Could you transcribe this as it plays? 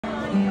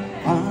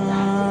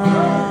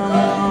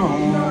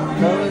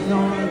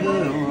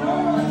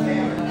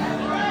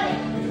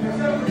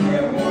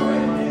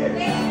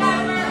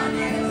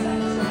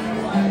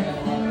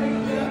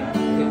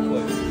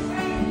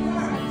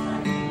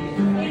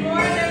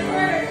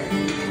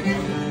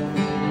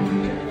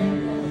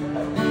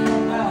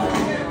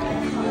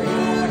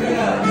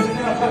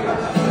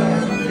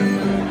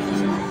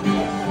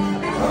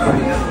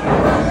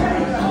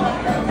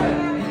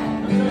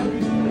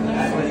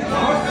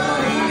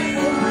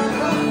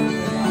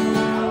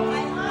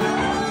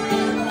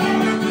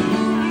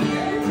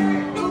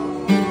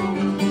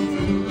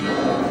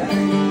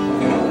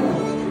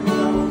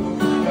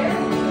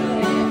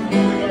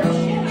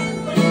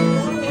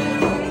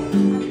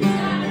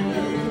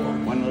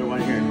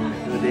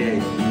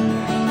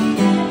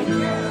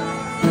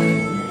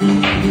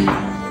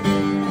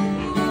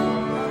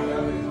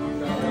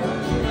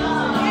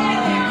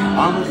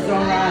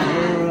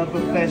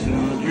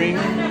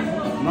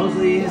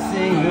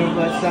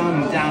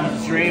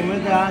sometimes dream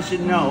that I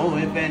should know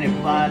if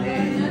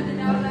anybody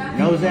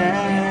knows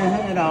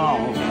at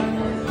all.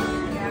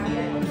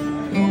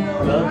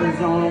 Love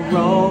is on a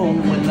roll,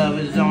 when love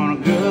is on a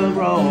good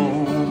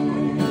roll.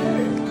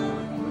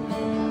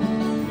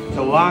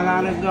 So I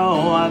gotta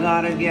go, I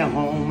gotta get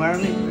home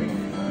early.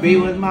 Be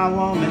with my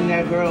woman,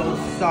 that girl's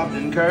soft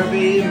and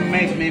curvy.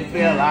 Makes me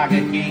feel like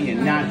a king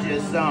and not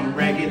just some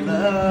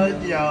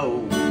regular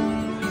Joe.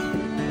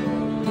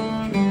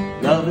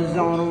 Love is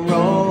on a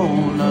roll,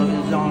 love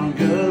is on a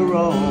good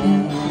roll.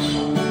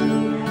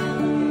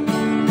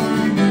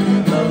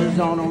 Love is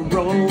on a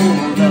roll,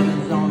 love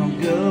is on a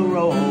good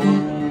roll.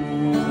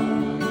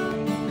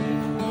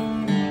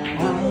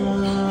 Oh,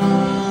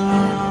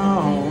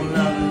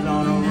 love is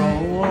on a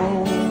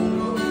roll.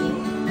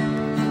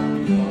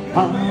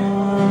 Oh,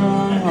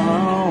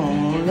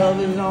 love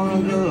is on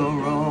a good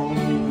roll.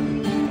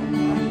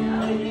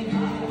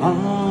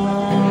 Oh,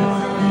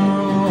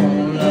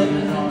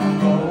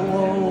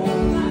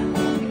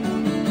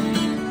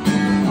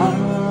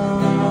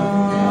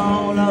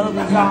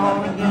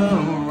 on a good